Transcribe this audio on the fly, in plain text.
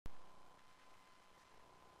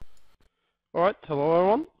Alright, hello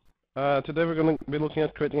everyone. Today we're going to be looking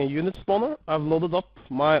at creating a unit spawner. I've loaded up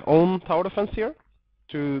my own tower defense here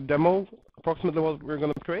to demo approximately what we're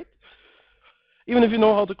going to create. Even if you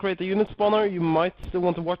know how to create a unit spawner, you might still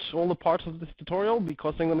want to watch all the parts of this tutorial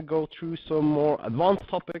because I'm going to go through some more advanced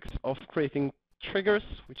topics of creating triggers,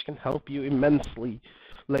 which can help you immensely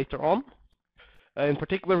later on. In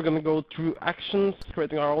particular, we're going to go through actions,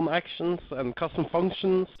 creating our own actions and custom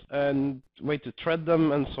functions and way to thread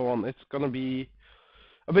them and so on. It's going to be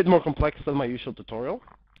a bit more complex than my usual tutorial.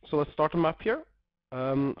 So let's start a map here.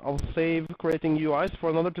 I'll save creating UIs for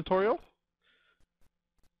another tutorial.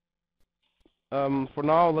 For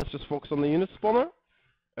now, let's just focus on the unit spawner.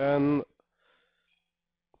 And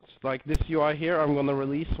it's like this UI here, I'm going to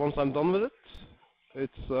release once I'm done with it.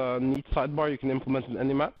 It's a neat sidebar you can implement in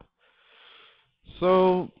any map.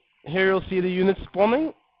 So here you'll see the unit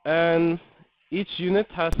spawning, and each unit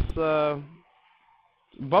has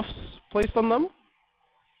buffs placed on them.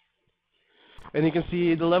 And you can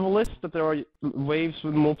see the level list that there are waves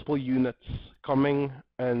with multiple units coming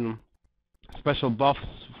and special buffs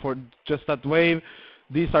for just that wave.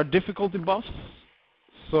 These are difficulty buffs,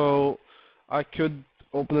 so I could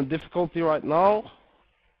open a difficulty right now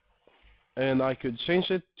and I could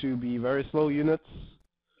change it to be very slow units.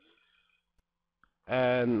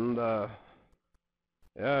 And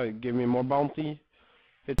yeah, give me more bounty.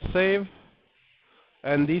 Hit save.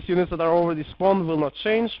 And these units that are already spawned will not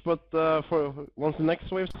change, but for once the next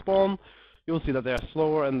wave spawn, you'll see that they are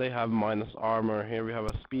slower and they have minus armor. Here we have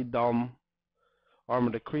a speed down,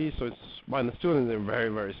 armor decrease, so it's -2 and they're very,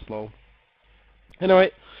 very slow. Anyway,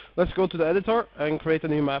 let's go to the editor and create a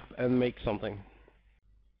new map and make something.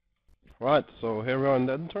 Right, so here we are in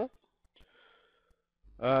the editor.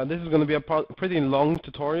 This is going to be a pretty long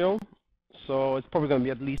tutorial, so it's probably going to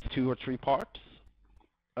be at least 2 or 3 parts.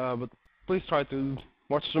 But please try to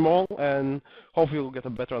watch them all, and hopefully you'll get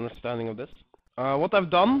a better understanding of this. What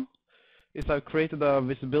I've done is I've created a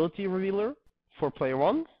visibility revealer for player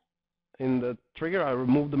 1. In the trigger, I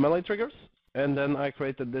removed the melee triggers, and then I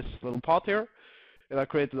created this little path here, and I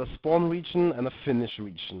created a spawn region and a finish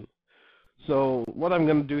region. So what I'm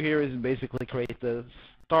going to do here is basically create the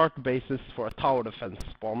start basis for a tower defense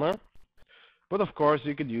spawner. But of course,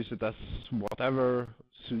 you could use it as whatever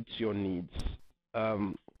suits your needs.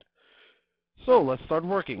 So let's start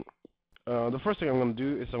working. The first thing I'm going to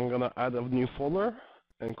do is I'm going to add a new folder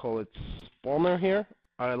and call it spawner here.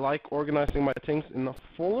 I like organizing my things in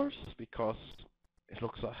folders because it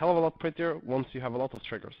looks a hell of a lot prettier once you have a lot of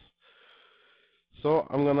triggers. So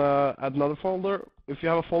I'm going to add another folder. If you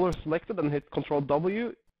have a folder selected and hit Ctrl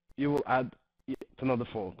W, you will add another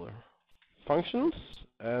folder. Functions,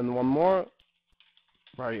 and one more,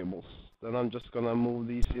 variables. Then I'm just going to move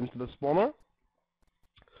these into the spawner.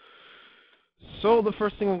 So the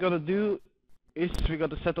first thing we're going to do is we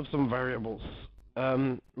got to set up some variables.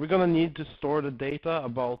 We're going to need to store the data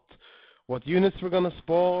about what units we're going to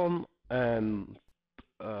spawn and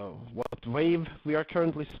what wave we are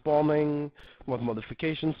currently spawning, what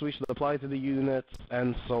modifications we should apply to the units,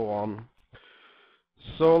 and so on.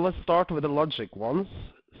 So let's start with the logic ones.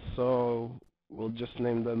 So we'll just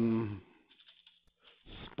name them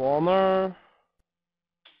spawner,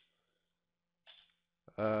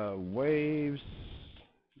 waves,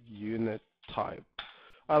 unit type.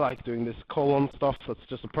 I like doing this colon stuff, that's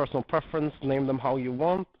just a personal preference, name them how you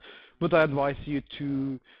want, but I advise you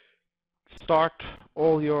to start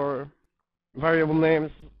all your variable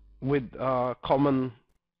names with a common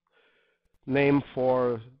name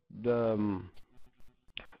for the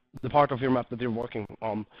part of your map that you're working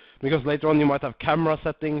on. Because later on you might have camera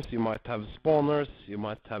settings, you might have spawners, you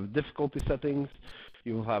might have difficulty settings,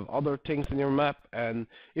 you will have other things in your map, and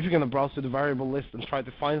if you're going to browse to the variable list and try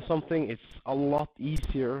to find something, it's a lot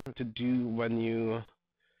easier to do when you...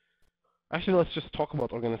 Actually, let's just talk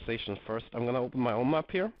about organization first. I'm going to open my own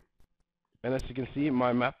map here, and as you can see,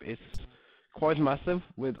 my map is quite massive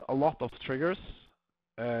with a lot of triggers,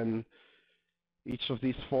 and each of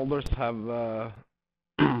these folders have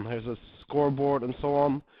there's a scoreboard and so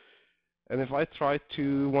on. And if I try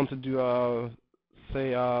to want to do a,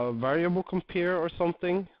 say, a variable compare or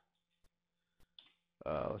something,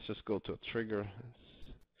 let's just go to a trigger.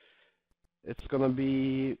 It's gonna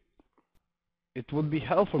be, it would be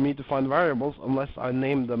hell for me to find variables unless I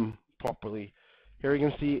name them properly. Here you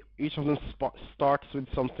can see each of them starts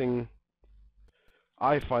with something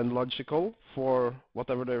I find logical for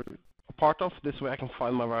whatever they're a part of. This way I can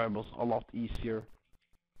find my variables a lot easier.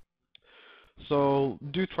 So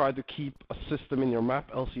do try to keep a system in your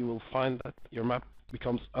map, else you will find that your map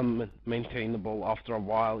becomes unmaintainable after a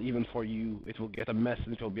while. Even for you, it will get a mess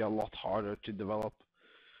and it will be a lot harder to develop.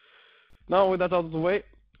 Now with that out of the way,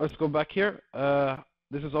 let's go back here.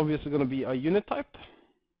 This is obviously going to be a unit type,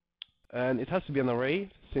 and it has to be an array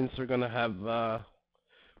since we're going to have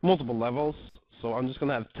multiple levels. So I'm just going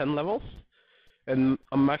to have 10 levels and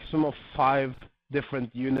a maximum of 5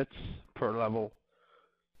 different units per level.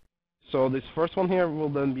 So this first one here will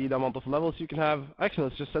then be the amount of levels you can have. Actually,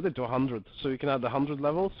 let's just set it to 100. So you can have 100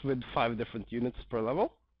 levels with 5 different units per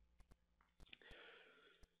level.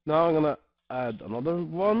 Now I'm gonna add another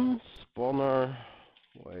one, spawner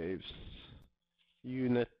waves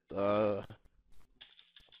unit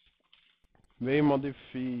wave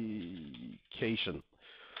modification.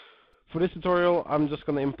 For this tutorial, I'm just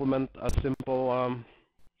gonna implement a simple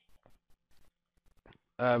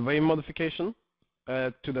wave modification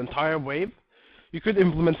to the entire wave. You could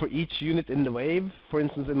implement for each unit in the wave. For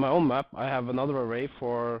instance, in my own map, I have another array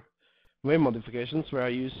for wave modifications where I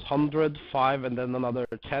use 100, 5, and then another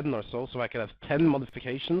 10 or so I can have 10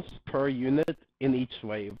 modifications per unit in each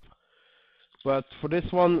wave. But for this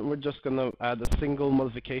one, we're just going to add a single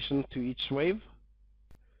modification to each wave,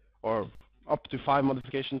 or up to 5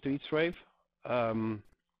 modifications to each wave.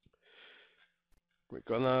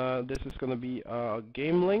 This is gonna be a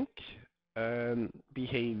game link and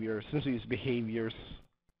behavior, since we use behaviors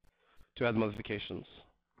to add modifications.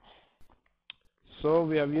 So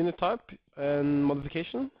we have unit type and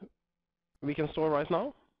modification we can store right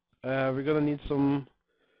now. We're gonna need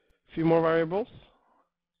few more variables.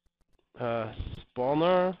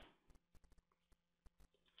 Spawner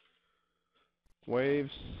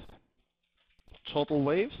waves, total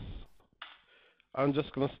waves. I'm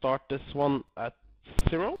just gonna start this one at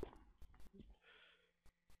 0,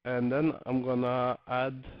 and then I'm gonna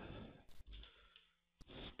add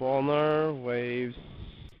spawner waves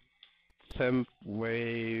temp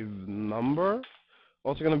wave number,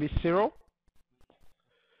 also gonna be 0.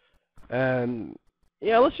 And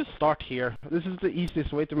yeah, let's just start here. This is the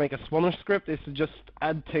easiest way to make a spawner script, is to just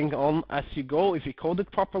add things on as you go. If you code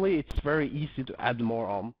it properly, it's very easy to add more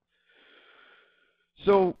on.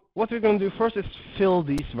 So what we're going to do first is fill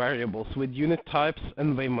these variables with unit types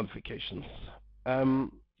and wave modifications.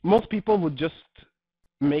 Most people would just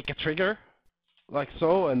make a trigger like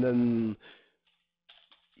so, and then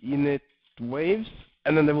unit waves,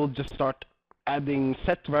 and then they will just start adding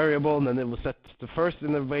set variable, and then they will set the first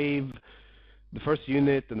in the wave, the first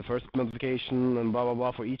unit, and the first modification, and blah blah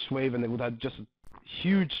blah for each wave, and they would have just a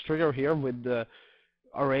huge trigger here with the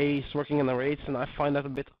arrays, working in arrays, and I find that a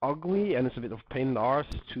bit ugly, and it's a bit of a pain in the arse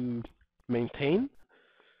to maintain.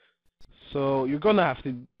 So you're gonna have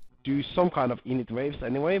to do some kind of init waves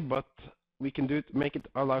anyway, but we can do it, make it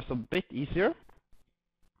our lives a bit easier.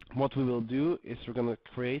 What we will do is we're gonna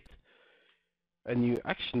create a new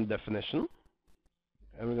action definition,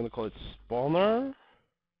 and we're gonna call it spawner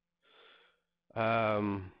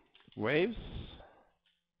waves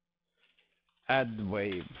add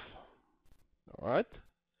wave. Alright,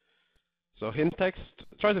 so hint text,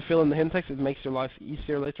 try to fill in the hint text, it makes your life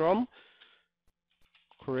easier later on.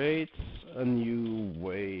 Creates a new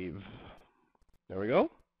wave. There we go.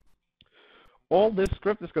 All this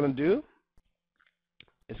script is going to do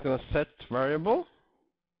is going to set variable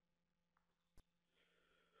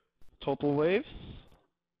total waves.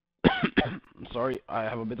 Sorry, I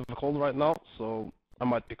have a bit of a cold right now, so I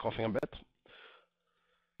might be coughing a bit.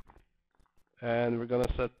 And we're going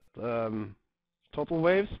to set total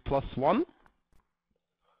waves +1,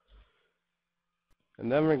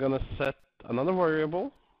 and then we're going to set another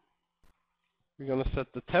variable. We're going to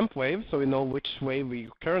set the temp wave, so we know which wave we're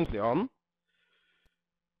currently on,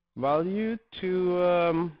 value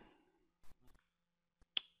to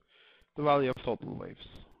the value of total waves.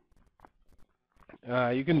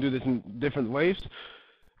 You can do this in different ways,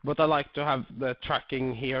 but I like to have the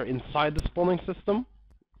tracking here inside the spawning system.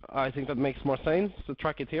 I think that makes more sense to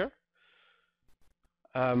track it here.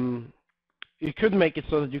 You could make it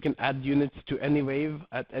so that you can add units to any wave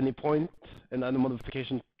at any point, and add a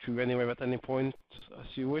modification to any wave at any point as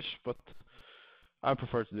you wish, but I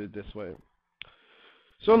prefer to do it this way.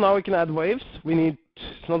 So now we can add waves.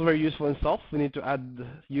 It's not very useful in itself. We need to add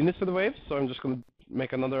units to the waves, so I'm just going to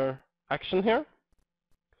make another action here.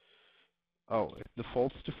 Oh, it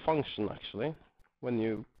defaults to function actually when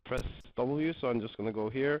you press W, so I'm just going to go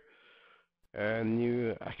here and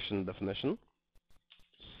new action definition.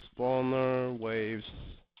 Spawner waves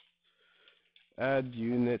add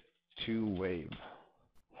unit to wave.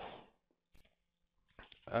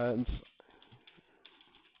 And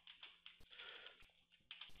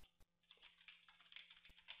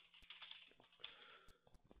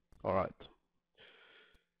alright.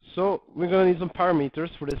 So we're gonna need some parameters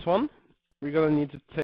for this one. We're gonna need to take